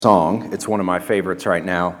song. It's one of my favorites right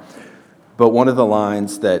now. But one of the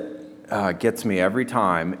lines that gets me every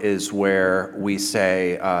time is where we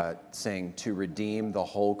sing to redeem the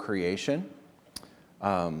whole creation.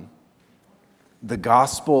 The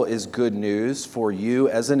gospel is good news for you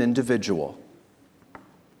as an individual.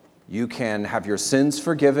 You can have your sins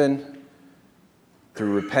forgiven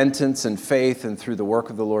through repentance and faith and through the work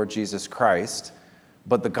of the Lord Jesus Christ.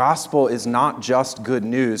 But the gospel is not just good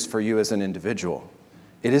news for you as an individual.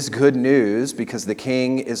 It is good news because the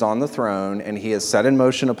King is on the throne and he has set in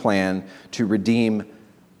motion a plan to redeem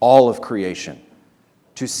all of creation,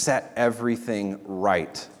 to set everything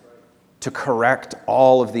right, to correct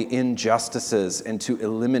all of the injustices and to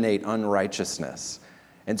eliminate unrighteousness.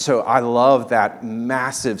 And so I love that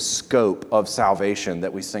massive scope of salvation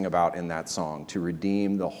that we sing about in that song, to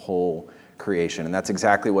redeem the whole creation. And that's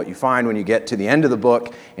exactly what you find when you get to the end of the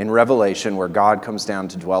book in Revelation, where God comes down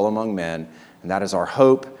to dwell among men. And that is our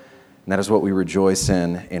hope, and that is what we rejoice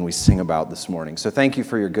in and we sing about this morning. So thank you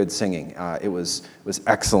for your good singing. It was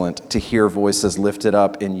excellent to hear voices lifted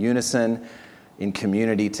up in unison, in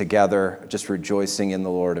community together, just rejoicing in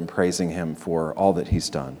the Lord and praising Him for all that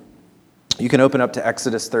He's done. You can open up to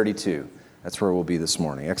Exodus 32. That's where we'll be this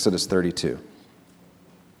morning, Exodus 32.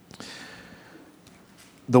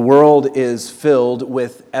 The world is filled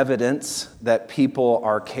with evidence that people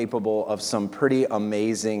are capable of some pretty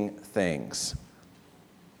amazing things.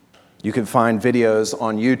 You can find videos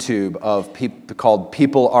on YouTube of called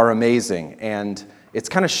People Are Amazing, and it's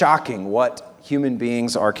kind of shocking what human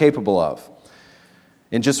beings are capable of.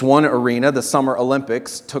 In just one arena, the Summer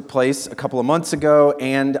Olympics took place a couple of months ago,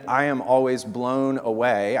 and I am always blown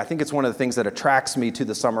away. I think it's one of the things that attracts me to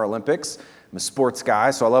the Summer Olympics. I'm a sports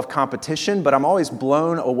guy, so I love competition, but I'm always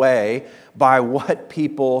blown away by what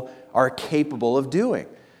people are capable of doing.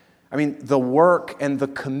 I mean, the work and the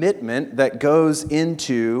commitment that goes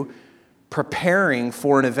into preparing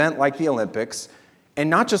for an event like the Olympics, and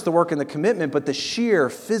not just the work and the commitment, but the sheer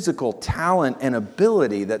physical talent and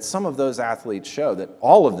ability that some of those athletes show, that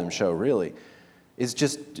all of them show really,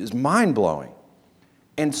 is mind-blowing.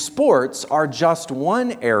 And sports are just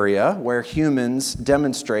one area where humans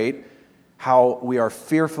demonstrate how we are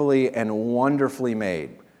fearfully and wonderfully made.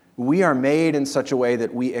 We are made in such a way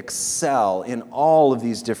that we excel in all of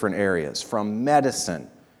these different areas, from medicine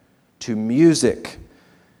to music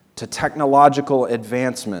to technological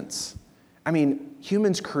advancements. I mean,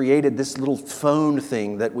 humans created this little phone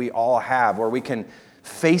thing that we all have where we can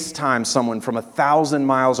FaceTime someone from 1,000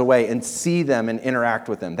 miles away and see them and interact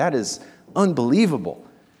with them. That is unbelievable.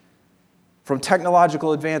 From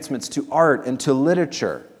technological advancements to art and to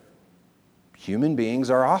literature, human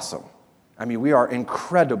beings are awesome. I mean, we are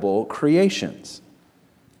incredible creations.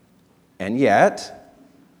 And yet,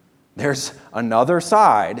 there's another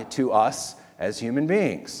side to us as human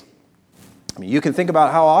beings. I mean, you can think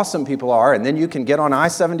about how awesome people are, and then you can get on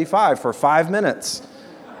I-75 for 5 minutes.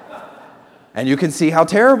 And you can see how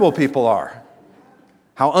terrible people are,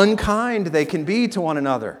 how unkind they can be to one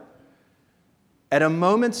another. At a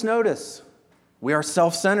moment's notice, we are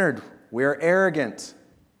self-centered, we are arrogant,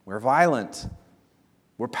 we're violent,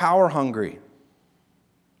 we're power hungry,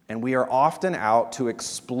 and we are often out to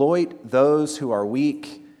exploit those who are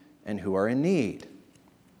weak and who are in need.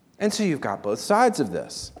 And so you've got both sides of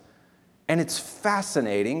this. And it's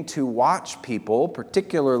fascinating to watch people,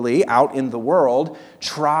 particularly out in the world,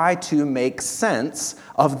 try to make sense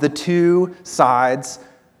of the two sides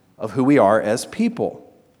of who we are as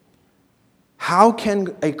people. How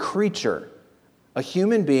can a creature, a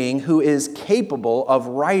human being who is capable of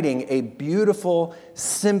writing a beautiful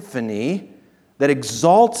symphony that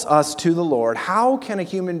exalts us to the Lord, how can a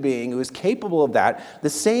human being who is capable of that, the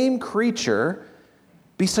same creature,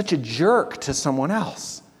 be such a jerk to someone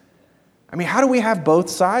else? I mean, how do we have both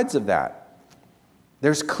sides of that?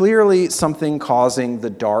 There's clearly something causing the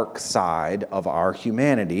dark side of our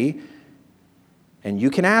humanity, and you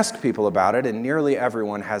can ask people about it, and nearly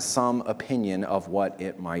everyone has some opinion of what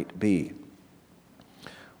it might be.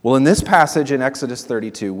 Well, in this passage in Exodus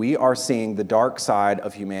 32, we are seeing the dark side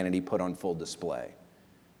of humanity put on full display.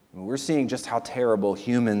 We're seeing just how terrible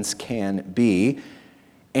humans can be.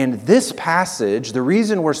 And this passage, the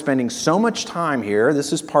reason we're spending so much time here,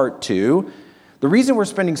 this is part 2, the reason we're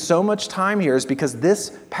spending so much time here is because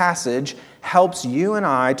this passage helps you and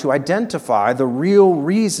I to identify the real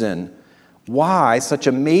reason why such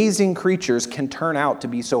amazing creatures can turn out to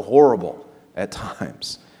be so horrible at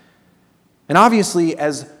times. And obviously,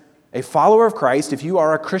 as a follower of Christ, if you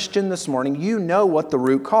are a Christian this morning, you know what the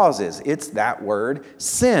root cause is. It's that word,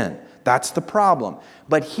 sin. That's the problem.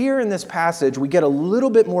 But here in this passage, we get a little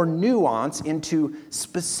bit more nuance into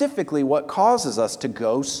specifically what causes us to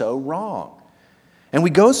go so wrong. And we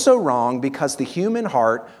go so wrong because the human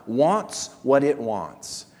heart wants what it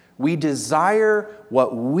wants. We desire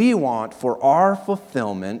what we want for our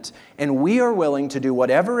fulfillment, and we are willing to do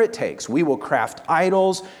whatever it takes. We will craft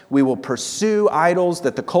idols. We will pursue idols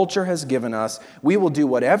that the culture has given us. We will do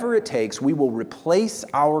whatever it takes. We will replace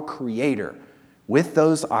our Creator with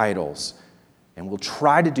those idols, and we'll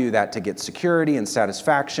try to do that to get security and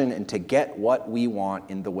satisfaction and to get what we want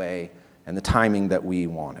in the way and the timing that we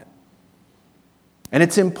want it. And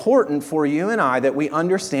it's important for you and I that we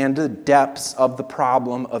understand the depths of the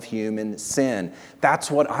problem of human sin. That's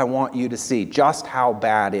what I want you to see, just how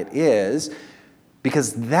bad it is,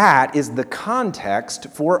 because that is the context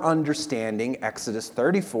for understanding Exodus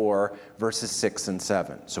 34, verses 6 and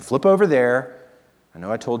 7. So flip over there. I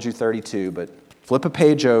know I told you 32, but flip a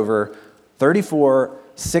page over. 34,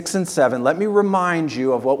 6 and 7. Let me remind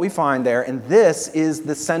you of what we find there, and this is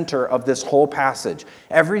the center of this whole passage.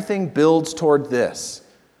 Everything builds toward this.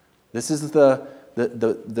 This is the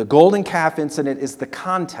golden calf incident is the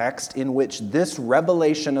context in which this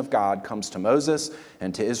revelation of God comes to Moses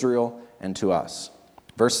and to Israel and to us.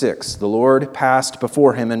 Verse 6, the Lord passed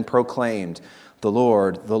before him and proclaimed, the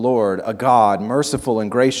Lord, a God, merciful and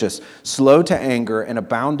gracious, slow to anger and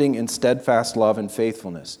abounding in steadfast love and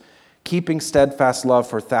faithfulness, keeping steadfast love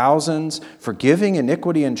for thousands, forgiving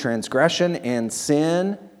iniquity and transgression and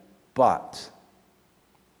sin, but,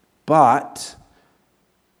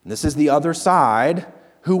 and this is the other side,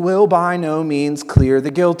 who will by no means clear the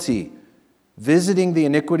guilty, visiting the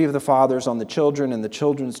iniquity of the fathers on the children and the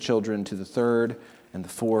children's children to the third and the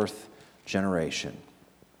fourth generation.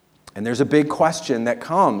 And there's a big question that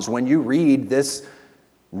comes when you read this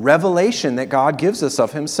revelation that God gives us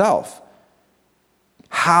of himself.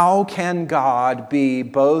 How can God be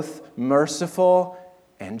both merciful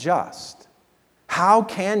and just? How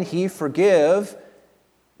can he forgive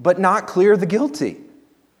but not clear the guilty?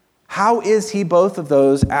 How is he both of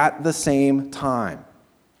those at the same time?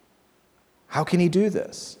 How can he do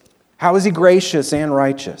this? How is he gracious and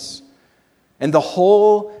righteous? And the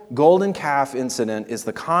whole golden calf incident is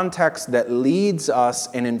the context that leads us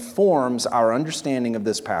and informs our understanding of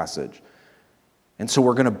this passage. And so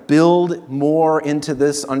we're going to build more into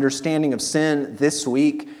this understanding of sin this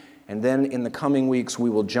week. And then in the coming weeks,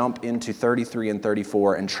 we will jump into 33 and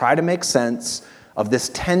 34 and try to make sense of this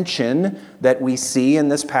tension that we see in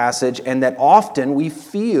this passage and that often we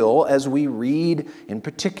feel as we read, in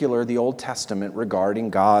particular, the Old Testament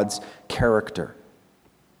regarding God's character.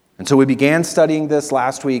 And so we began studying this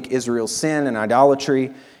last week, Israel's sin and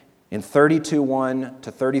idolatry, in 32:1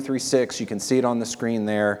 to 33:6. You can see it on the screen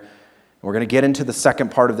there. We're going to get into the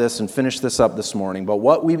second part of this and finish this up this morning. But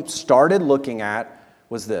what we started looking at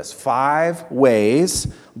was this: 5 ways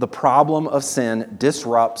the problem of sin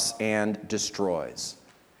disrupts and destroys.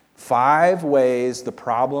 5 ways the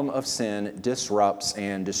problem of sin disrupts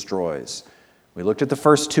and destroys. We looked at the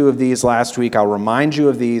first 2 of these last week. I'll remind you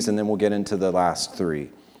of these, and then we'll get into the last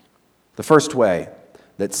 3. The first way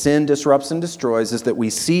that sin disrupts and destroys is that we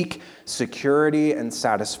seek security and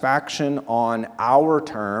satisfaction on our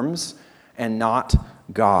terms and not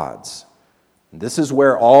God's. This is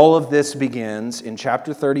where all of this begins in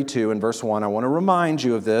chapter 32 and verse 1. I want to remind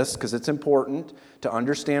you of this because it's important to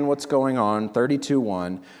understand what's going on.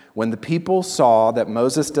 32:1. When the people saw that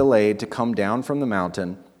Moses delayed to come down from the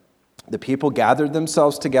mountain, the people gathered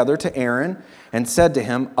themselves together to Aaron and said to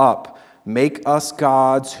him, "Up, make us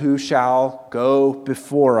gods who shall go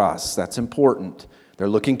before us." That's important. They're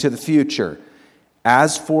looking to the future.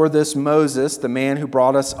 "As for this Moses, the man who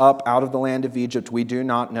brought us up out of the land of Egypt, we do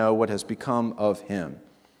not know what has become of him."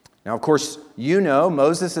 Now, of course, you know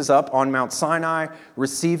Moses is up on Mount Sinai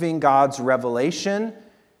receiving God's revelation,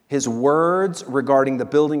 his words regarding the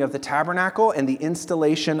building of the tabernacle and the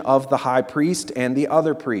installation of the high priest and the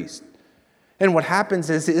other priest. And what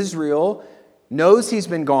happens is Israel knows he's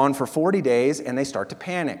been gone for 40 days and they start to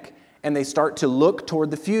panic. And they start to look toward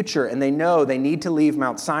the future, and they know they need to leave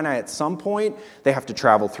Mount Sinai at some point. They have to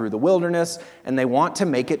travel through the wilderness, and they want to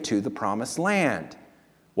make it to the promised land.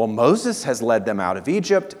 Well, Moses has led them out of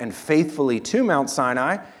Egypt and faithfully to Mount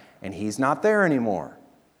Sinai, and he's not there anymore.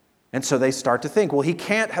 And so they start to think, well, he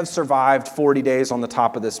can't have survived 40 days on the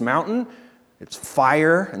top of this mountain. It's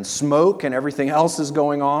fire and smoke and everything else is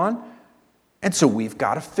going on. And so we've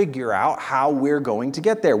got to figure out how we're going to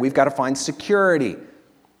get there. We've got to find security.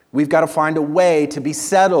 We've got to find a way to be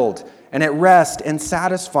settled and at rest and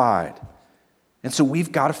satisfied. And so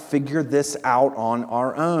we've got to figure this out on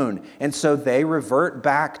our own. And so they revert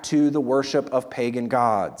back to the worship of pagan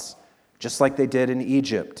gods. just like they did in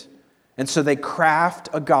Egypt. And so they craft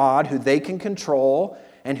a God who they can control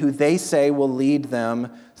and who they say will lead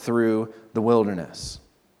them through the wilderness.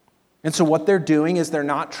 And so what they're doing is they're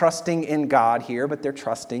not trusting in God here, but they're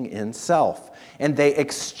trusting in self. And they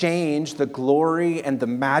exchange the glory and the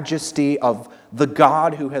majesty of the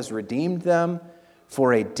God who has redeemed them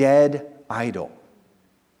for a dead idol.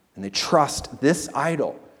 And they trust this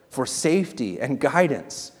idol for safety and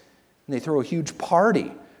guidance. And they throw a huge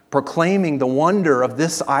party proclaiming the wonder of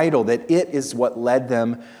this idol, that it is what led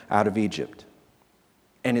them out of Egypt.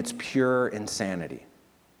 And it's pure insanity.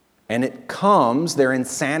 And their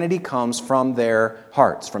insanity comes from their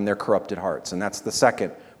hearts, from their corrupted hearts. And that's the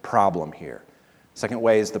second problem here. Second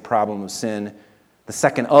way is the problem of sin. The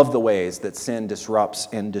second of the ways that sin disrupts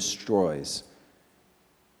and destroys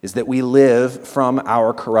is that we live from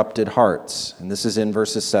our corrupted hearts. And this is in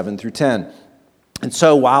verses 7 through 10. And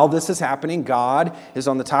so while this is happening, God is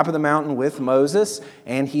on the top of the mountain with Moses,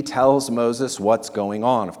 and he tells Moses what's going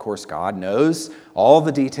on. Of course, God knows all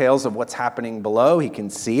the details of what's happening below. He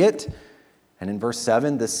can see it. And in verse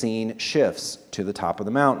 7, the scene shifts to the top of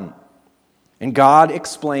the mountain. And God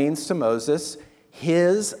explains to Moses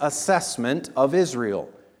his assessment of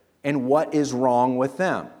Israel and what is wrong with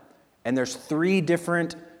them. And there's 3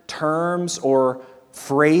 different terms or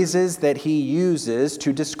phrases that he uses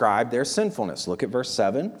to describe their sinfulness. Look at verse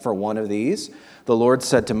 7 for one of these. The Lord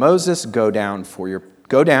said to Moses, Go down, for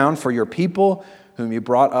your people whom you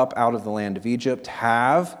brought up out of the land of Egypt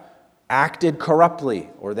have acted corruptly,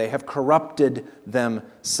 or they have corrupted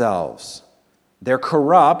themselves. They're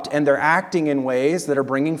corrupt and they're acting in ways that are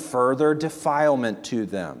bringing further defilement to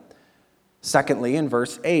them. Secondly, in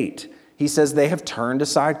verse 8, he says they have turned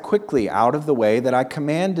aside quickly out of the way that I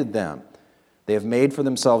commanded them. They have made for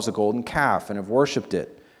themselves a golden calf and have worshipped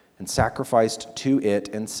it and sacrificed to it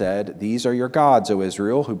and said, These are your gods, O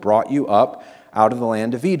Israel, who brought you up out of the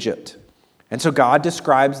land of Egypt. And so God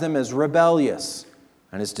describes them as rebellious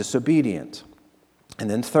and as disobedient. And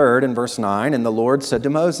then third, in verse 9, and the Lord said to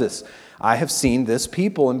Moses, I have seen this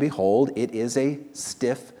people, and behold, it is a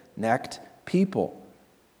stiff-necked people.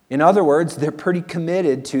 In other words, they're pretty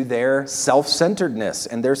committed to their self-centeredness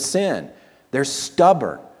and their sin. They're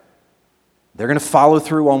stubborn. They're going to follow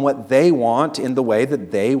through on what they want in the way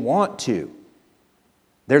that they want to.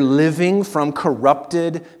 They're living from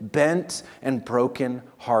corrupted, bent, and broken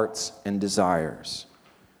hearts and desires.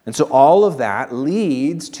 And so all of that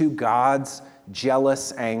leads to God's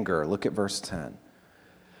jealous anger. Look at verse 10.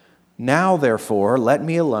 Now, therefore, let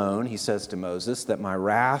me alone, he says to Moses, that my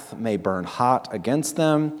wrath may burn hot against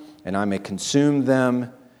them, and I may consume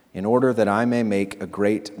them, in order that I may make a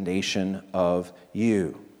great nation of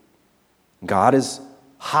you. God is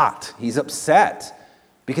hot. He's upset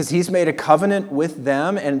because he's made a covenant with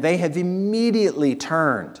them, and they have immediately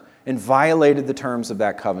turned and violated the terms of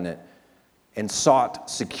that covenant and sought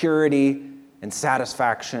security and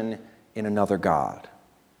satisfaction in another god.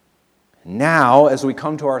 Now, as we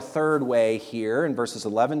come to our third way here in verses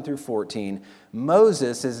 11 through 14,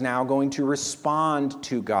 Moses is now going to respond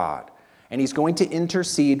to God, and he's going to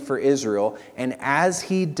intercede for Israel. And as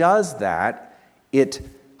he does that, it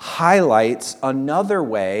highlights another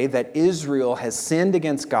way that Israel has sinned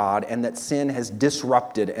against God and that sin has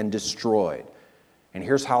disrupted and destroyed. And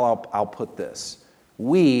here's how I'll put this.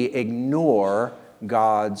 We ignore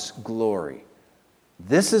God's glory.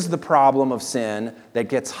 This is the problem of sin that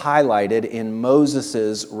gets highlighted in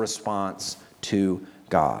Moses' response to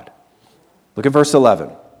God. Look at verse 11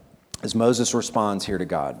 as Moses responds here to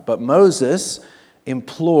God. But Moses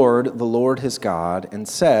implored the Lord his God and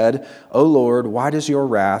said, O Lord, why does your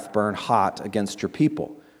wrath burn hot against your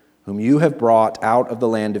people, whom you have brought out of the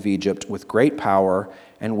land of Egypt with great power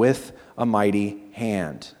and with a mighty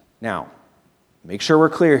hand? Now, make sure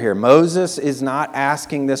we're clear here. Moses is not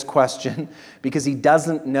asking this question because he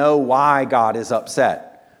doesn't know why God is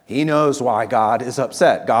upset. He knows why God is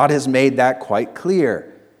upset. God has made that quite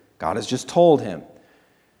clear. God has just told him.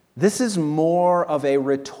 This is more of a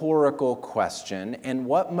rhetorical question, and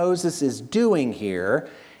what Moses is doing here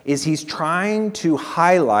is he's trying to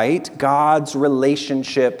highlight God's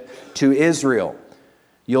relationship to Israel.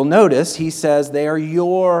 You'll notice he says they are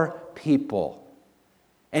your people.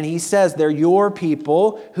 And he says they're your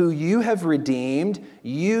people who you have redeemed.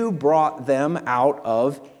 You brought them out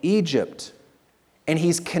of Egypt. And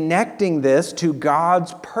he's connecting this to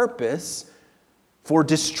God's purpose for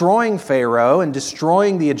destroying Pharaoh and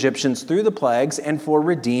destroying the Egyptians through the plagues and for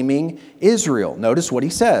redeeming Israel. Notice what he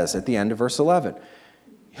says at the end of verse 11.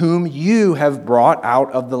 Whom you have brought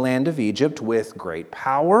out of the land of Egypt with great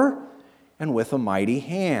power and with a mighty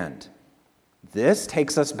hand. This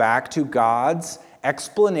takes us back to God's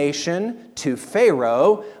explanation to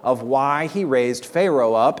Pharaoh of why he raised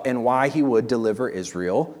Pharaoh up and why he would deliver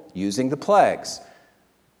Israel using the plagues.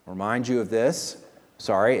 Remind you of this.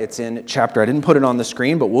 Sorry, it's in chapter, I didn't put it on the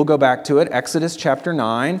screen, but we'll go back to it. Exodus chapter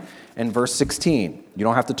 9 and verse 16. You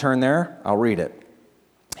don't have to turn there. I'll read it.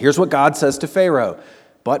 Here's what God says to Pharaoh.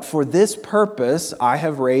 But for this purpose I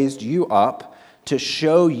have raised you up to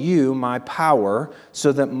show you my power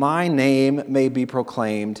so that my name may be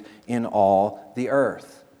proclaimed in all the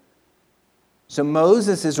earth. So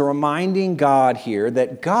Moses is reminding God here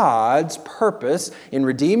that God's purpose in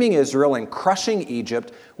redeeming Israel and crushing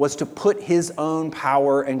Egypt was to put his own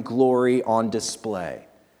power and glory on display.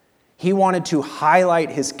 He wanted to highlight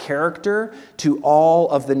his character to all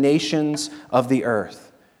of the nations of the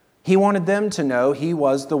earth. He wanted them to know he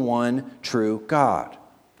was the one true God.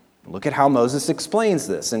 Look at how Moses explains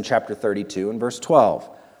this in chapter 32 and verse 12.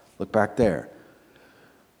 Look back there.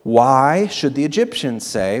 Why should the Egyptians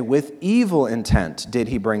say, with evil intent did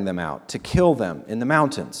he bring them out, to kill them in the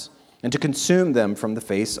mountains, and to consume them from the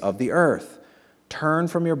face of the earth? Turn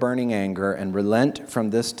from your burning anger and relent from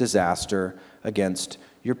this disaster against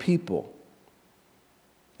your people.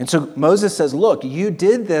 And so Moses says, look, you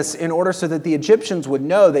did this in order so that the Egyptians would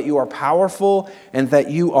know that you are powerful and that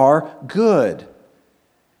you are good.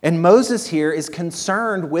 And Moses here is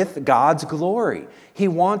concerned with God's glory. He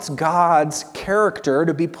wants God's character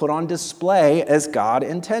to be put on display as God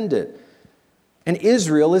intended. And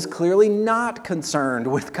Israel is clearly not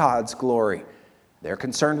concerned with God's glory. They're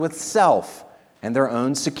concerned with self and their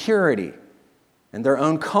own security and their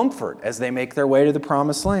own comfort as they make their way to the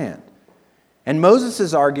promised land. And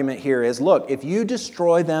Moses' argument here is, look, if you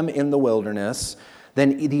destroy them in the wilderness,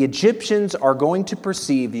 then the Egyptians are going to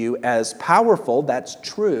perceive you as powerful, that's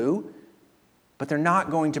true, but they're not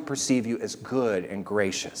going to perceive you as good and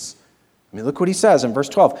gracious. I mean, look what he says in verse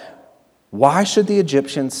 12. Why should the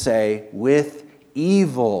Egyptians say, with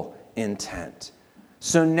evil intent?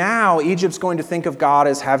 So now Egypt's going to think of God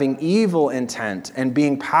as having evil intent and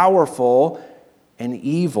being powerful and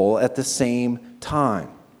evil at the same time.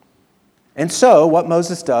 And so what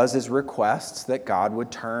Moses does is requests that God would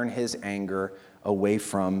turn his anger away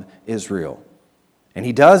from Israel. And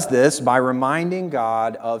he does this by reminding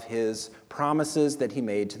God of his promises that he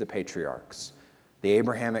made to the patriarchs, the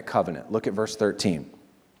Abrahamic covenant. Look at verse 13.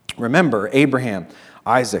 Remember Abraham,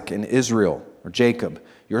 Isaac, and Israel, or Jacob,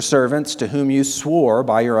 your servants, to whom you swore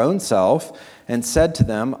by your own self, and said to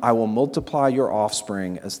them, I will multiply your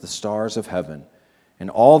offspring as the stars of heaven. And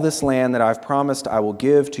all this land that I've promised I will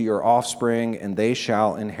give to your offspring, and they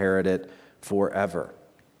shall inherit it forever.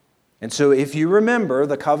 And so if you remember,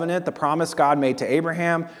 the covenant, the promise God made to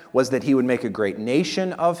Abraham was that he would make a great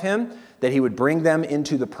nation of him, that he would bring them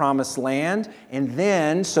into the promised land, and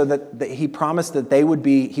then so that he promised that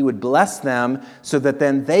he would bless them so that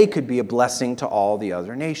then they could be a blessing to all the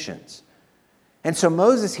other nations. And so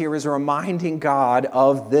Moses here is reminding God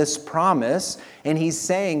of this promise, and he's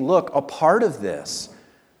saying, look, a part of this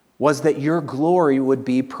was that your glory would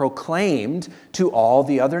be proclaimed to all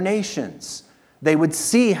the other nations. They would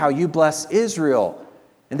see how you bless Israel,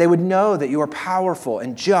 and they would know that you are powerful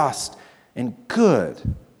and just and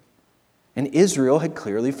good. And Israel had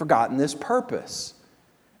clearly forgotten this purpose.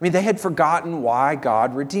 I mean, they had forgotten why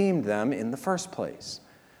God redeemed them in the first place.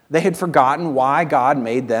 They had forgotten why God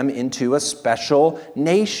made them into a special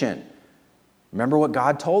nation. Remember what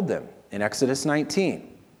God told them in Exodus 19.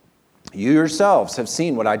 You yourselves have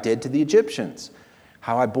seen what I did to the Egyptians,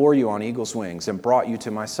 how I bore you on eagle's wings and brought you to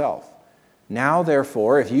myself. Now,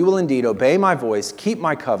 therefore, if you will indeed obey my voice, keep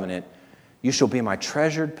my covenant, you shall be my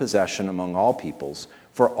treasured possession among all peoples,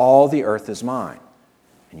 for all the earth is mine.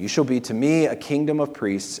 And you shall be to me a kingdom of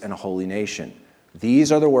priests and a holy nation.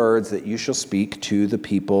 These are the words that you shall speak to the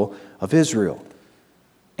people of Israel.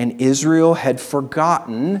 And Israel had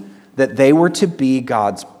forgotten that they were to be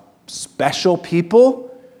God's special people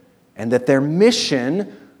and that their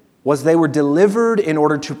mission was they were delivered in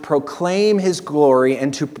order to proclaim his glory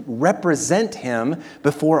and to represent him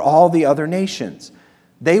before all the other nations.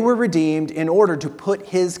 They were redeemed in order to put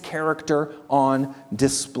his character on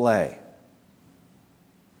display.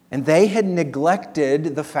 And they had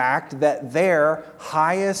neglected the fact that their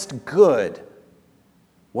highest good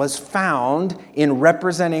was found in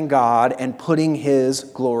representing God and putting his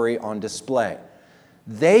glory on display.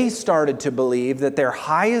 They started to believe that their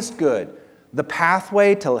highest good, the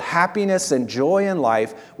pathway to happiness and joy in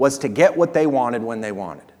life, was to get what they wanted when they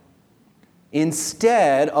wanted,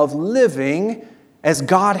 instead of living as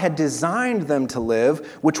God had designed them to live,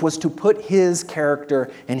 which was to put his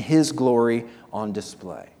character and his glory on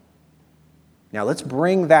display. Now let's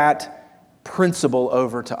bring that principle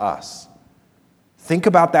over to us. Think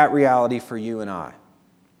about that reality for you and I.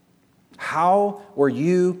 How were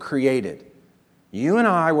you created? You and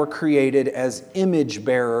I were created as image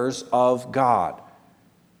bearers of God.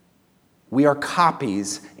 We are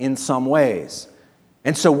copies in some ways.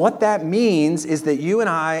 And so what that means is that you and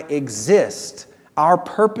I exist. Our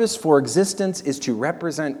purpose for existence is to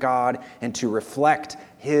represent God and to reflect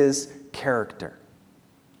His character.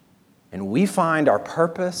 And we find our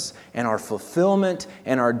purpose and our fulfillment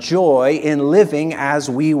and our joy in living as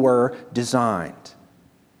we were designed.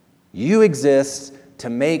 You exist to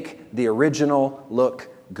make the original look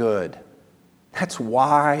good. That's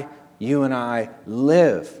why you and I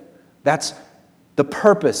live. That's the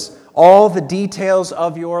purpose. All the details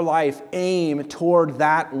of your life aim toward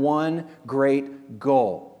that one great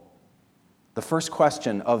goal. The first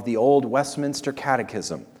question of the old Westminster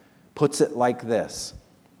Catechism puts it like this: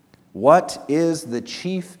 what is the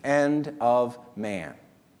chief end of man?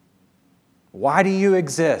 Why do you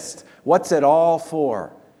exist? What's it all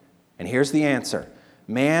for? And here's the answer.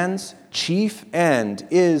 Man's chief end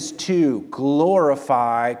is to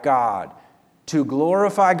glorify God. To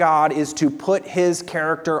glorify God is to put His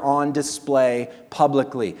character on display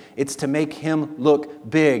publicly. It's to make Him look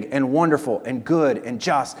big and wonderful and good and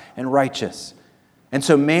just and righteous. And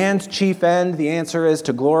so man's chief end, the answer is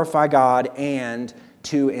to glorify God and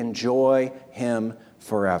to enjoy Him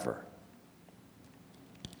forever.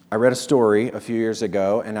 I read a story a few years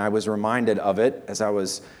ago, and I was reminded of it as I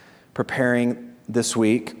was preparing this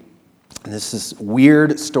week. And this is a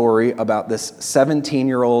weird story about this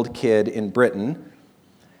 17-year-old kid in Britain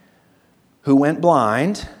who went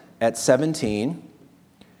blind at 17.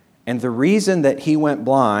 And the reason that he went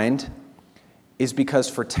blind is because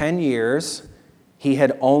for 10 years he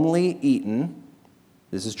had only eaten,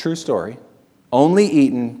 this is a true story, only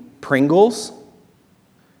eaten Pringles,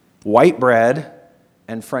 white bread,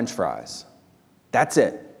 and French fries. That's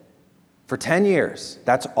it. For 10 years,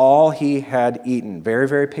 that's all he had eaten. Very,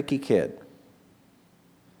 very picky kid.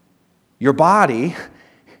 Your body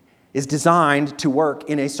is designed to work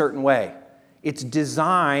in a certain way. It's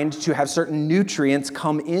designed to have certain nutrients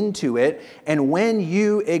come into it, and when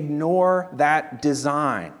you ignore that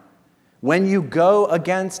design, when you go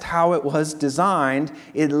against how it was designed,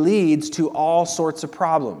 it leads to all sorts of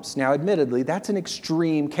problems. Now, admittedly, that's an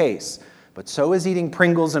extreme case, but so is eating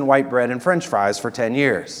Pringles and white bread and French fries for 10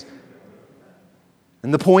 years.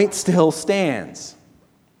 And the point still stands.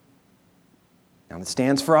 And it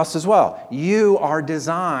stands for us as well. You are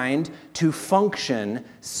designed to function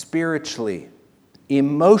spiritually,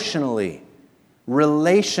 emotionally,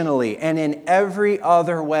 relationally, and in every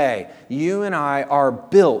other way. You and I are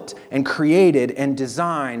built and created and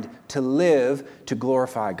designed to live to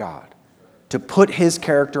glorify God, to put His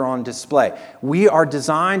character on display. We are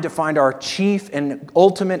designed to find our chief and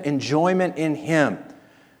ultimate enjoyment in Him,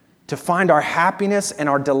 to find our happiness and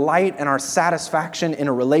our delight and our satisfaction in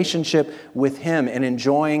a relationship with Him and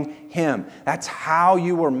enjoying Him. That's how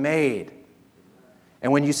you were made.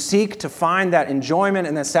 And when you seek to find that enjoyment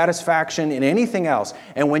and that satisfaction in anything else,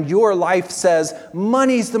 and when your life says,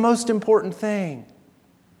 money's the most important thing,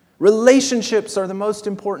 relationships are the most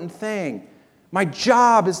important thing, my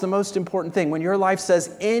job is the most important thing, when your life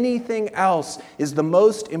says anything else is the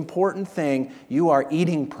most important thing, you are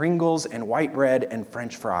eating Pringles and white bread and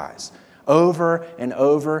French fries over and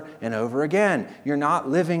over and over again. You're not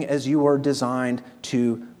living as you were designed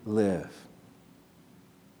to live.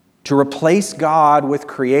 To replace God with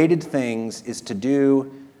created things is to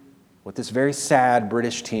do what this very sad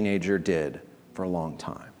British teenager did for a long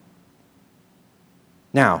time.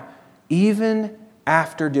 Now, even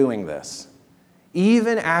after doing this,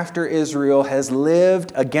 even after Israel has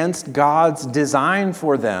lived against God's design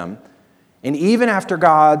for them, and even after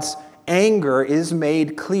God's anger is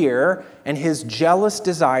made clear and His jealous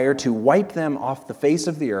desire to wipe them off the face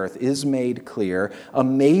of the earth is made clear,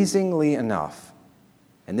 amazingly enough,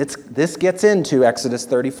 and this gets into Exodus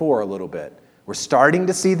 34 a little bit. We're starting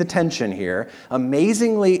to see the tension here.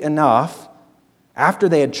 Amazingly enough, after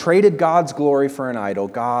they had traded God's glory for an idol,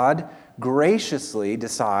 God graciously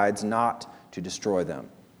decides not to destroy them.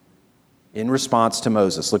 In response to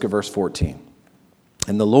Moses, look at verse 14.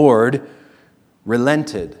 And the Lord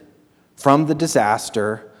relented from the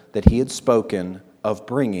disaster that He had spoken of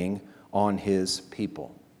bringing on His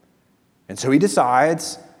people. And so He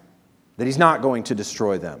decides that He's not going to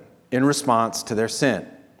destroy them in response to their sin.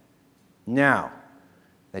 Now,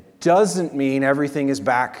 that doesn't mean everything is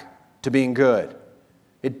back to being good.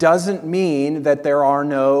 It doesn't mean that there are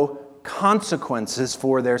no consequences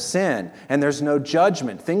for their sin and there's no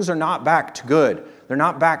judgment. Things are not back to good. They're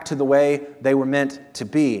not back to the way they were meant to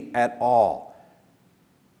be at all.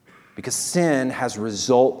 because sin has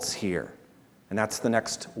results here. And that's the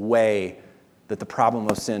next way that the problem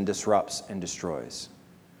of sin disrupts and destroys.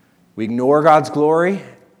 We ignore God's glory,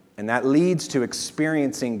 and that leads to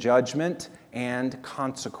experiencing judgment and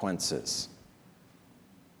consequences.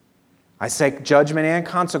 I say judgment and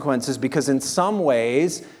consequences because in some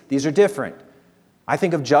ways, these are different. I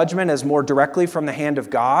think of judgment as more directly from the hand of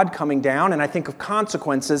God coming down, and I think of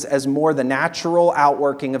consequences as more the natural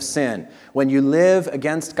outworking of sin. When you live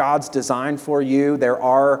against God's design for you, there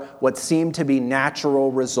are what seem to be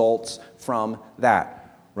natural results from that.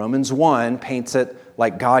 Romans 1 paints it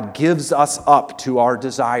like God gives us up to our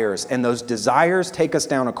desires, and those desires take us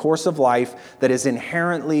down a course of life that is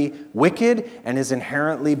inherently wicked and is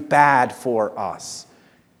inherently bad for us.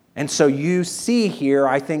 And so you see here,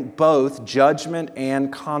 I think, both judgment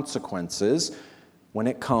and consequences when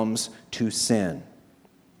it comes to sin.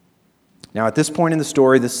 Now, at this point in the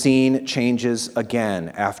story, the scene changes again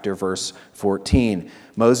after verse 14.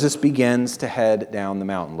 Moses begins to head down the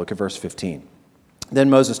mountain. Look at verse 15. Then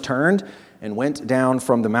Moses turned and went down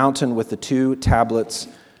from the mountain with the 2 tablets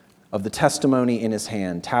of the testimony in his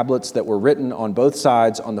hand, tablets that were written on both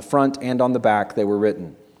sides, on the front and on the back they were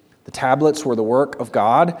written. The tablets were the work of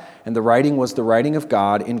God, and the writing was the writing of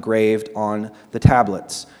God engraved on the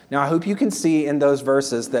tablets. Now, I hope you can see in those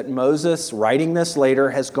verses that Moses, writing this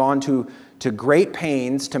later, has gone to great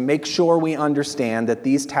pains to make sure we understand that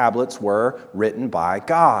these tablets were written by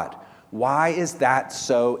God. Why is that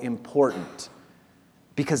so important?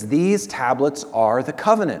 Because these tablets are the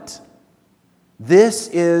covenant. This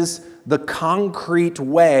is the concrete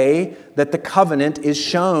way that the covenant is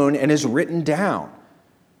shown and is written down.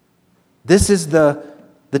 This is the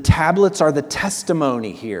tablets are the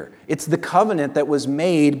testimony here. It's the covenant that was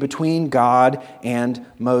made between God and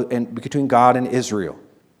between God and Israel,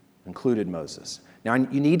 included Moses. Now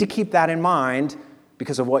you need to keep that in mind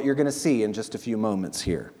because of what you're going to see in just a few moments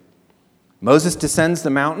here. Moses descends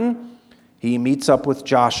the mountain. He meets up with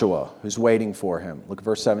Joshua, who's waiting for him. Look at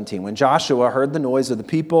verse 17. When Joshua heard the noise of the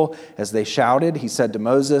people as they shouted, he said to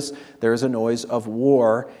Moses, "There is a noise of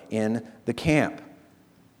war in the camp."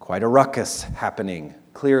 Quite a ruckus happening,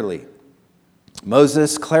 clearly.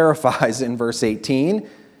 Moses clarifies in verse 18,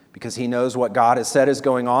 because he knows what God has said is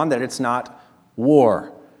going on, that it's not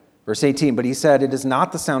war. Verse 18, but he said, "It is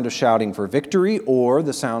not the sound of shouting for victory or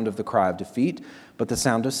the sound of the cry of defeat, but the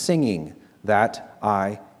sound of singing that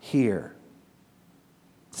I hear."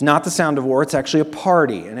 It's not the sound of war, it's actually a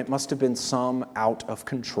party, and it must have been some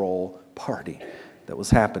out-of-control party that was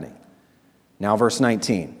happening. Now verse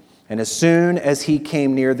 19, and as soon as he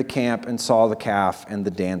came near the camp and saw the calf and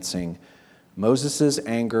the dancing, Moses'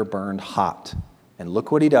 anger burned hot. And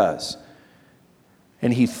look what he does.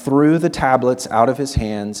 And he threw the tablets out of his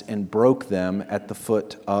hands and broke them at the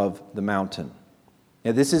foot of the mountain.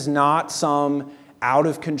 Now this is not some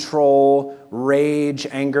out-of-control rage,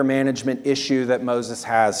 anger management issue that Moses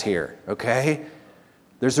has here, okay?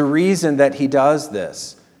 There's a reason that he does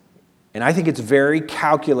this. And I think it's very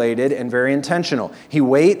calculated and very intentional. He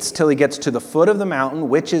waits till he gets to the foot of the mountain,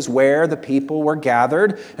 which is where the people were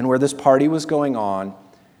gathered and where this party was going on.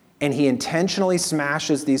 And he intentionally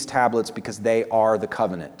smashes these tablets because they are the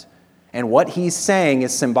covenant. And what he's saying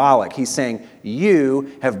is symbolic. He's saying,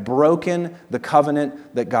 you have broken the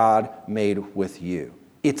covenant that God made with you.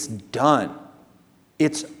 It's done.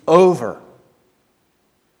 It's over.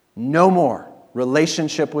 No more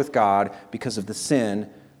relationship with God because of the sin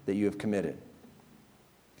that you have committed.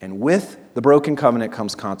 And with the broken covenant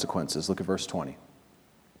comes consequences. Look at verse 20.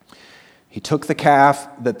 He took the calf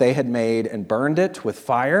that they had made and burned it with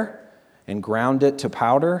fire and ground it to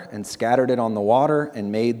powder and scattered it on the water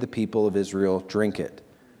and made the people of Israel drink it.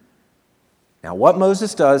 Now what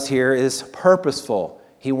Moses does here is purposeful.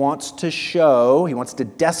 He wants to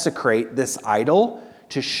desecrate this idol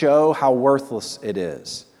to show how worthless it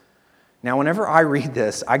is. Now whenever I read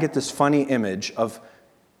this, I get this funny image of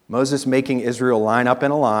Moses making Israel line up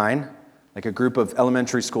in a line, like a group of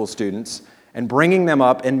elementary school students, and bringing them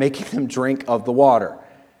up and making them drink of the water.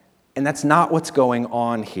 And that's not what's going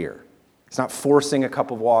on here. It's not forcing a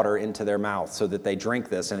cup of water into their mouth so that they drink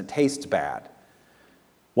this and it tastes bad.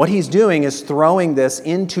 What he's doing is throwing this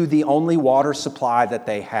into the only water supply that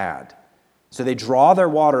they had. So they draw their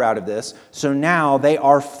water out of this, so now they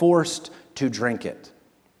are forced to drink it.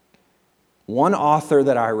 One author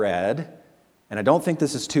that I read, and I don't think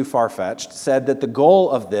this is too far-fetched, said that the goal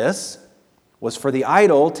of this was for the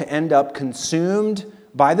idol to end up consumed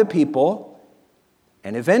by the people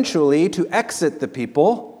and eventually to exit the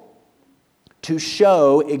people to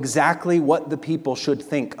show exactly what the people should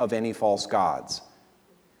think of any false gods.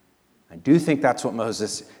 I do think that's what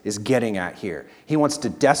Moses is getting at here. He wants to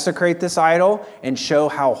desecrate this idol and show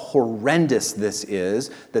how horrendous this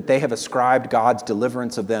is, that they have ascribed God's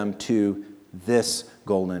deliverance of them to this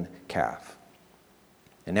golden calf.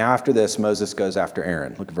 And now after this, Moses goes after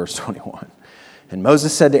Aaron. Look at verse 21. And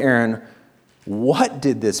Moses said to Aaron, "What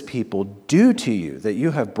did this people do to you that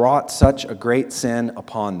you have brought such a great sin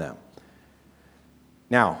upon them?"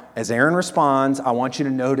 Now, as Aaron responds, I want you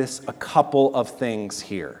to notice a couple of things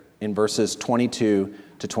here in verses 22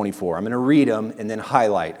 to 24. I'm going to read them and then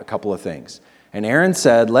highlight a couple of things. And Aaron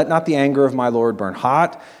said, "Let not the anger of my Lord burn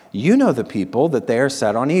hot. You know the people, that they are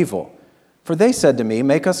set on evil. For they said to me,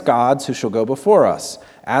 'Make us gods who shall go before us.'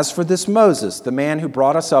 As for this Moses, the man who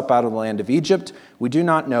brought us up out of the land of Egypt, we do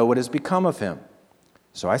not know what has become of him.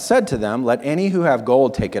 So I said to them, 'Let any who have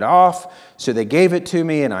gold take it off.' So they gave it to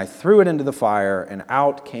me, and I threw it into the fire, and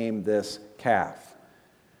out came this calf."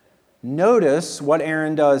 Notice what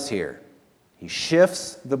Aaron does here. He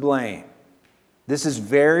shifts the blame. This is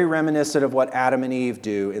very reminiscent of what Adam and Eve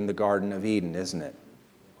do in the Garden of Eden, isn't it?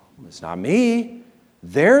 It's not me.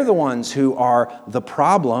 They're the ones who are the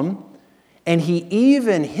problem. And he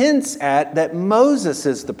even hints at that Moses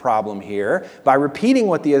is the problem here by repeating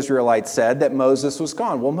what the Israelites said, that Moses was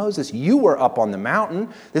gone. Well, Moses, you were up on the mountain.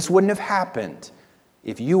 This wouldn't have happened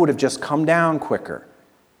if you would have just come down quicker.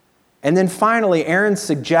 And then finally, Aaron's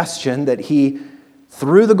suggestion that he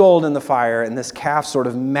threw the gold in the fire and this calf sort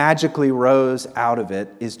of magically rose out of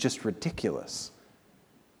it is just ridiculous.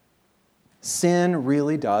 Sin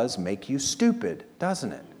really does make you stupid,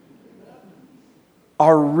 doesn't it?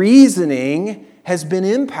 Our reasoning has been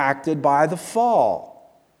impacted by the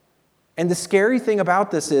fall. And the scary thing about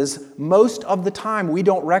this is most of the time we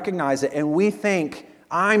don't recognize it and we think,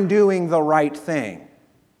 I'm doing the right thing,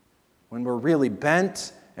 when we're really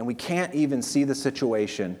bent and we can't even see the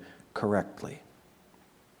situation correctly.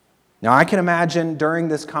 Now, I can imagine during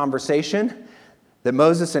this conversation that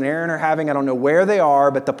Moses and Aaron are having, I don't know where they are,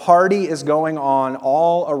 but the party is going on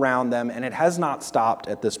all around them, and it has not stopped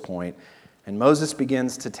at this point. And Moses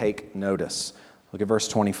begins to take notice. Look at verse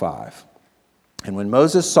 25. And when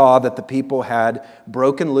Moses saw that the people had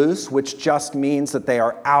broken loose, which just means that they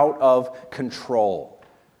are out of control,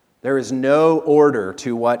 there is no order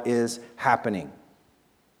to what is happening.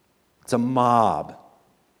 It's a mob.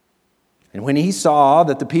 And when he saw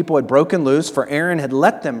that the people had broken loose, for Aaron had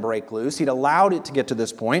let them break loose, he'd allowed it to get to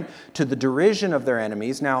this point, to the derision of their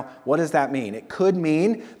enemies. Now, what does that mean? It could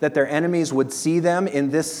mean that their enemies would see them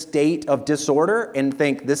in this state of disorder and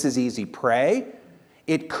think, this is easy prey.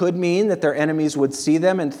 It could mean that their enemies would see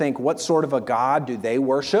them and think, what sort of a God do they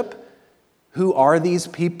worship? Who are these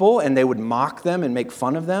people? And they would mock them and make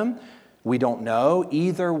fun of them. We don't know.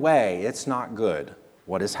 Either way, it's not good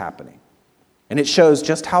what is happening. And it shows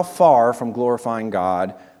just how far from glorifying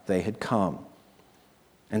God they had come.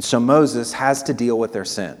 And so Moses has to deal with their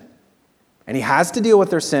sin. And he has to deal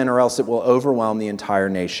with their sin or else it will overwhelm the entire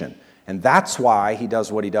nation. And that's why he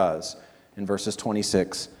does what he does in verses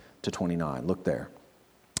 26 to 29. Look there.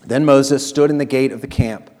 Then Moses stood in the gate of the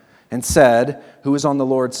camp and said, "Who is on the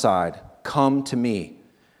Lord's side? Come to me."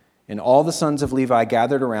 And all the sons of Levi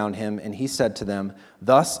gathered around him, and he said to them,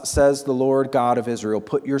 "Thus says the Lord God of Israel,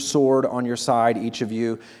 put your sword on your side, each of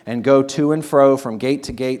you, and go to and fro from gate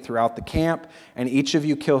to gate throughout the camp, and each of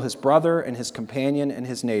you kill his brother and his companion and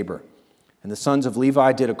his neighbor." And the sons of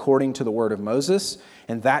Levi did according to the word of Moses,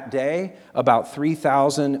 and that day about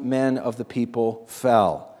 3,000 men of the people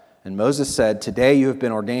fell. And Moses said, "Today you have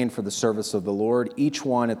been ordained for the service of the Lord, each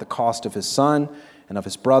one at the cost of his son and of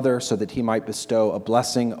his brother, so that he might bestow a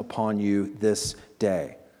blessing upon you this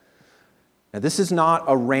day." Now, this is not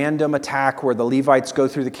a random attack where the Levites go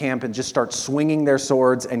through the camp and just start swinging their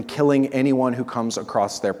swords and killing anyone who comes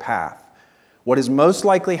across their path. What is most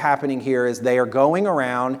likely happening here is they are going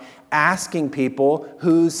around asking people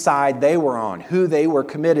whose side they were on, who they were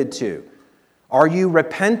committed to. Are you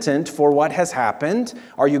repentant for what has happened?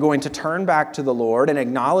 Are you going to turn back to the Lord and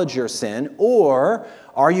acknowledge your sin? Or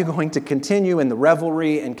are you going to continue in the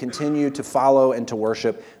revelry and continue to follow and to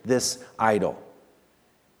worship this idol?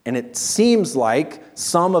 And it seems like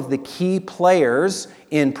some of the key players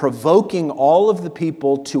in provoking all of the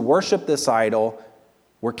people to worship this idol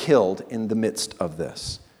were killed in the midst of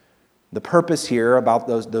this. The purpose here about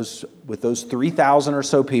those 3,000 or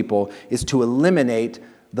so people is to eliminate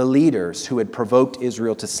the leaders who had provoked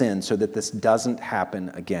Israel to sin so that this doesn't happen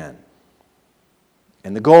again.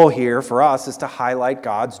 And the goal here for us is to highlight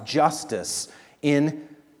God's justice in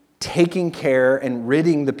taking care and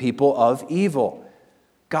ridding the people of evil.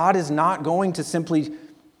 God is not going to simply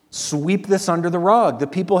sweep this under the rug. The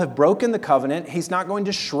people have broken the covenant. He's not going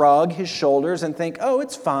to shrug his shoulders and think, oh,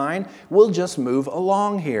 it's fine. We'll just move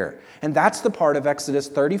along here. And that's the part of Exodus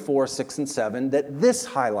 34, 6 and 7 that this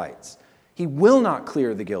highlights. He will not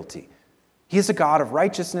clear the guilty. He is a God of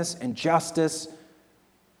righteousness and justice,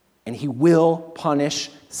 and he will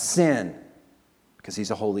punish sin because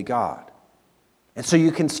he's a holy God. And so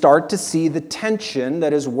you can start to see the tension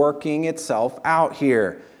that is working itself out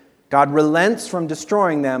here. God relents from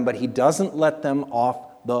destroying them, but he doesn't let them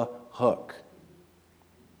off the hook.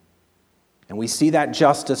 And we see that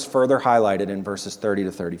justice further highlighted in verses 30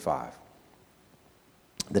 to 35.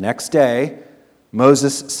 The next day,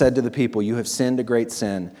 Moses said to the people, "You have sinned a great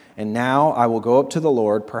sin, and now I will go up to the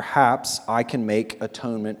Lord. Perhaps I can make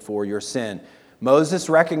atonement for your sin." Moses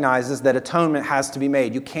recognizes that atonement has to be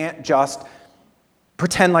made. You can't just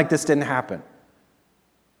pretend like this didn't happen.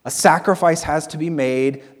 A sacrifice has to be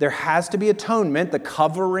made. There has to be atonement, the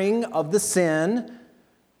covering of the sin,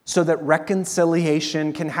 so that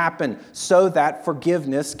reconciliation can happen, so that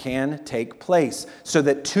forgiveness can take place, so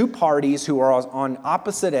that two parties who are on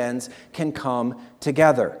opposite ends can come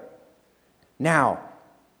together. Now,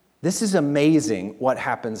 this is amazing what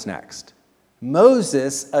happens next.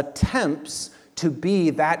 Moses attempts to be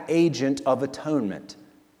that agent of atonement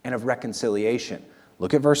and of reconciliation.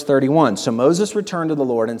 Look at verse 31. So Moses returned to the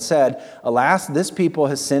Lord and said, "Alas, this people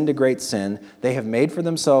has sinned a great sin. They have made for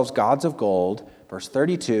themselves gods of gold." Verse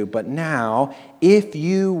 32, "But now, if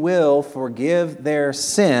you will forgive their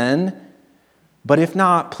sin, but if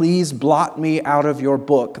not, please blot me out of your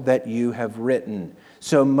book that you have written."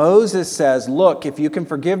 So Moses says, look, if you can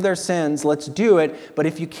forgive their sins, let's do it. But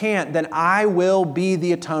if you can't, then I will be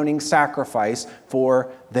the atoning sacrifice for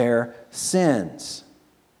their sins.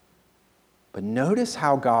 But notice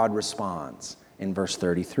how God responds in verse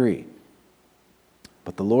 33.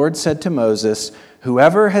 "But the Lord said to Moses,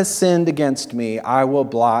 'Whoever has sinned against me, I will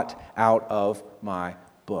blot out of my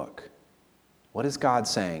book.'" What is God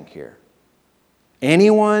saying here?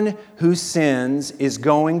 Anyone who sins is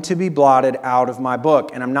going to be blotted out of my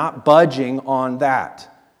book, and I'm not budging on that.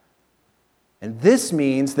 And this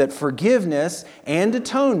means that forgiveness and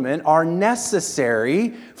atonement are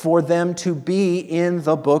necessary for them to be in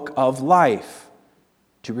the book of life,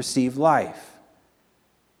 to receive life.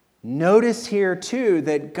 Notice here, too,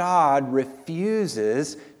 that God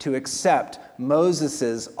refuses to accept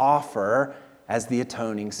Moses' offer as the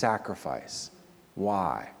atoning sacrifice.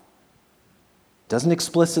 Why? Doesn't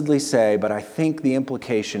explicitly say, but I think the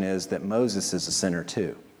implication is that Moses is a sinner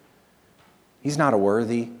too. He's not a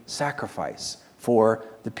worthy sacrifice for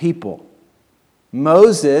the people.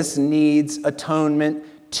 Moses needs atonement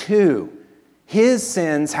too. His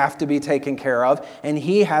sins have to be taken care of, and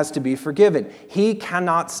he has to be forgiven. He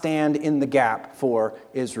cannot stand in the gap for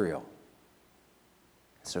Israel.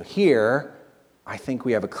 So here, I think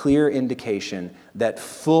we have a clear indication that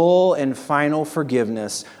full and final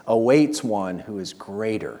forgiveness awaits one who is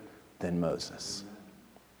greater than Moses.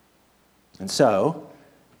 And so,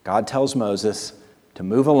 God tells Moses to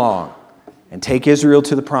move along and take Israel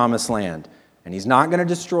to the promised land. And he's not going to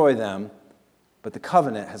destroy them, but the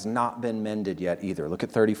covenant has not been mended yet either. Look at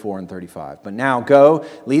 34 and 35. "But now go,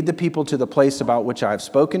 lead the people to the place about which I have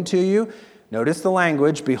spoken to you." Notice the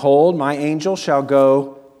language. "Behold, my angel shall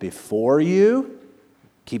go before you."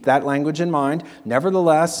 Keep that language in mind.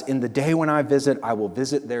 "Nevertheless, in the day when I visit, I will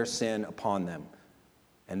visit their sin upon them."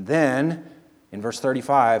 And then, in verse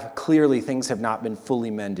 35, clearly things have not been fully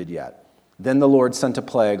mended yet. "Then the Lord sent a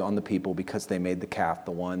plague on the people because they made the calf,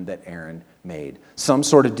 the one that Aaron made." Some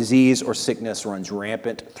sort of disease or sickness runs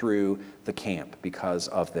rampant through the camp because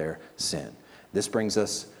of their sin. This brings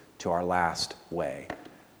us to our last way.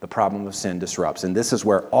 The problem of sin disrupts. And this is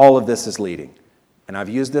where all of this is leading. And I've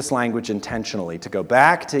used this language intentionally to go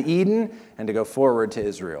back to Eden and to go forward to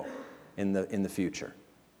Israel in the future.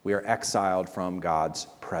 We are exiled from God's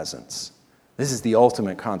presence. This is the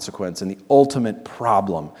ultimate consequence and the ultimate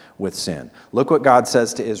problem with sin. Look what God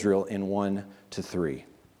says to Israel in 1-3.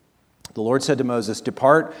 "The Lord said to Moses,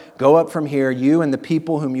 'Depart, go up from here, you and the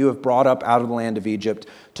people whom you have brought up out of the land of Egypt,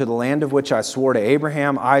 to the land of which I swore to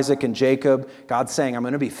Abraham, Isaac, and Jacob.'" God's saying, I'm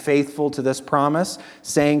going to be faithful to this promise,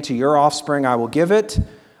 saying, "To your offspring I will give it.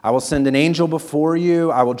 I will send an angel before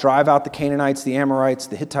you. I will drive out the Canaanites, the Amorites,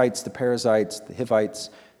 the Hittites, the Perizzites, the Hivites,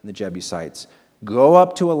 and the Jebusites. Go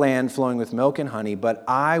up to a land flowing with milk and honey, but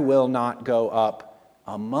I will not go up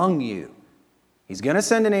among you." He's going to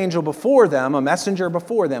send an angel before them, a messenger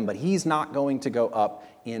before them, but he's not going to go up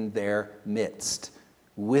in their midst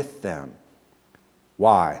with them.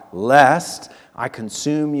 Why? "Lest I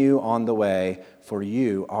consume you on the way, for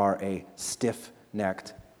you are a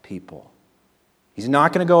stiff-necked people." He's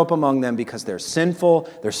not going to go up among them because they're sinful,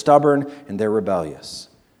 they're stubborn, and they're rebellious.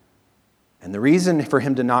 And the reason for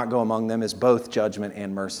him to not go among them is both judgment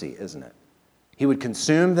and mercy, isn't it? He would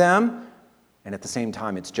consume them, and at the same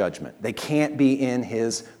time, it's judgment. They can't be in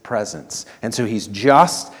his presence. And so he's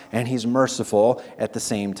just and he's merciful at the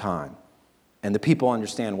same time. And the people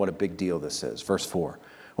understand what a big deal this is. Verse 4.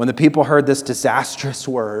 When the people heard this disastrous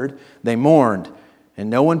word, they mourned, and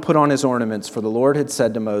no one put on his ornaments, for the Lord had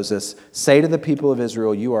said to Moses, "Say to the people of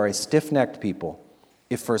Israel, you are a stiff-necked people.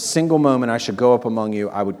 If for a single moment I should go up among you,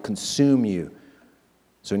 I would consume you."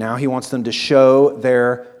 So now he wants them to show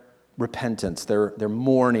their repentance, their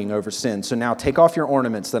mourning over sin. So now take off your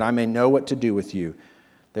ornaments that I may know what to do with you.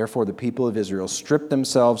 Therefore the people of Israel stripped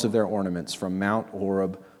themselves of their ornaments from Mount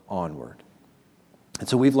Horeb onward. And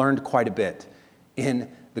so we've learned quite a bit in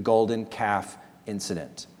the golden calf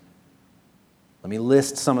incident. Let me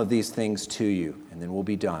list some of these things to you, and then we'll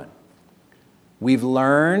be done. We've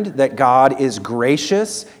learned that God is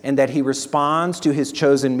gracious and that he responds to his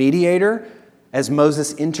chosen mediator as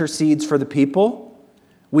Moses intercedes for the people.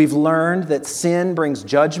 We've learned that sin brings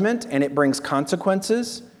judgment and it brings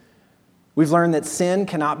consequences. We've learned that sin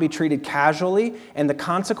cannot be treated casually, and the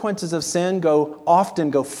consequences of sin often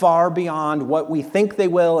go far beyond what we think they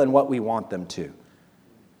will and what we want them to.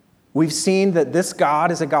 We've seen that this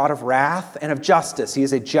God is a God of wrath and of justice. He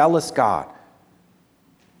is a jealous God.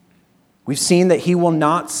 We've seen that he will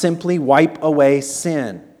not simply wipe away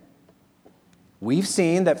sin. We've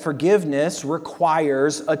seen that forgiveness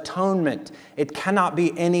requires atonement. It cannot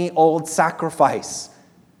be any old sacrifice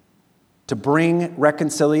to bring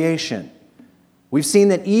reconciliation. We've seen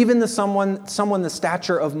that even someone the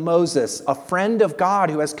stature of Moses, a friend of God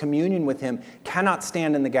who has communion with him, cannot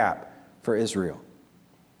stand in the gap for Israel.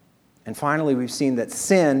 And finally, we've seen that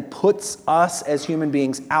sin puts us as human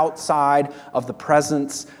beings outside of the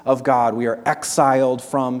presence of God. We are exiled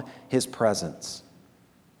from his presence.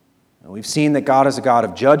 And we've seen that God is a God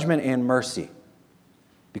of judgment and mercy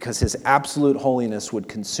because his absolute holiness would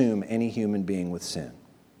consume any human being with sin.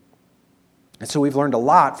 And so we've learned a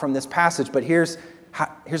lot from this passage, but here's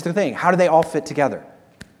the thing. How do they all fit together?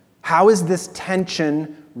 How is this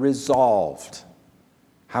tension resolved?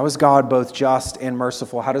 How is God both just and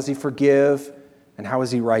merciful? How does he forgive? And how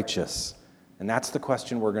is he righteous? And that's the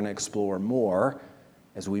question we're going to explore more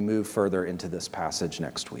as we move further into this passage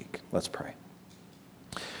next week. Let's pray.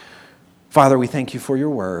 Father, we thank you for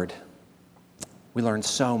your word. We learn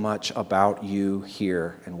so much about you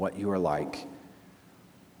here and what you are like.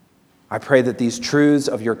 I pray that these truths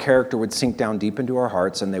of your character would sink down deep into our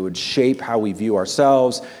hearts and they would shape how we view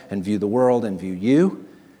ourselves and view the world and view you.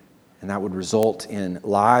 And that would result in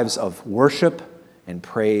lives of worship and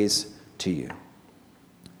praise to you.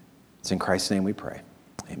 It's in Christ's name we pray.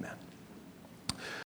 Amen.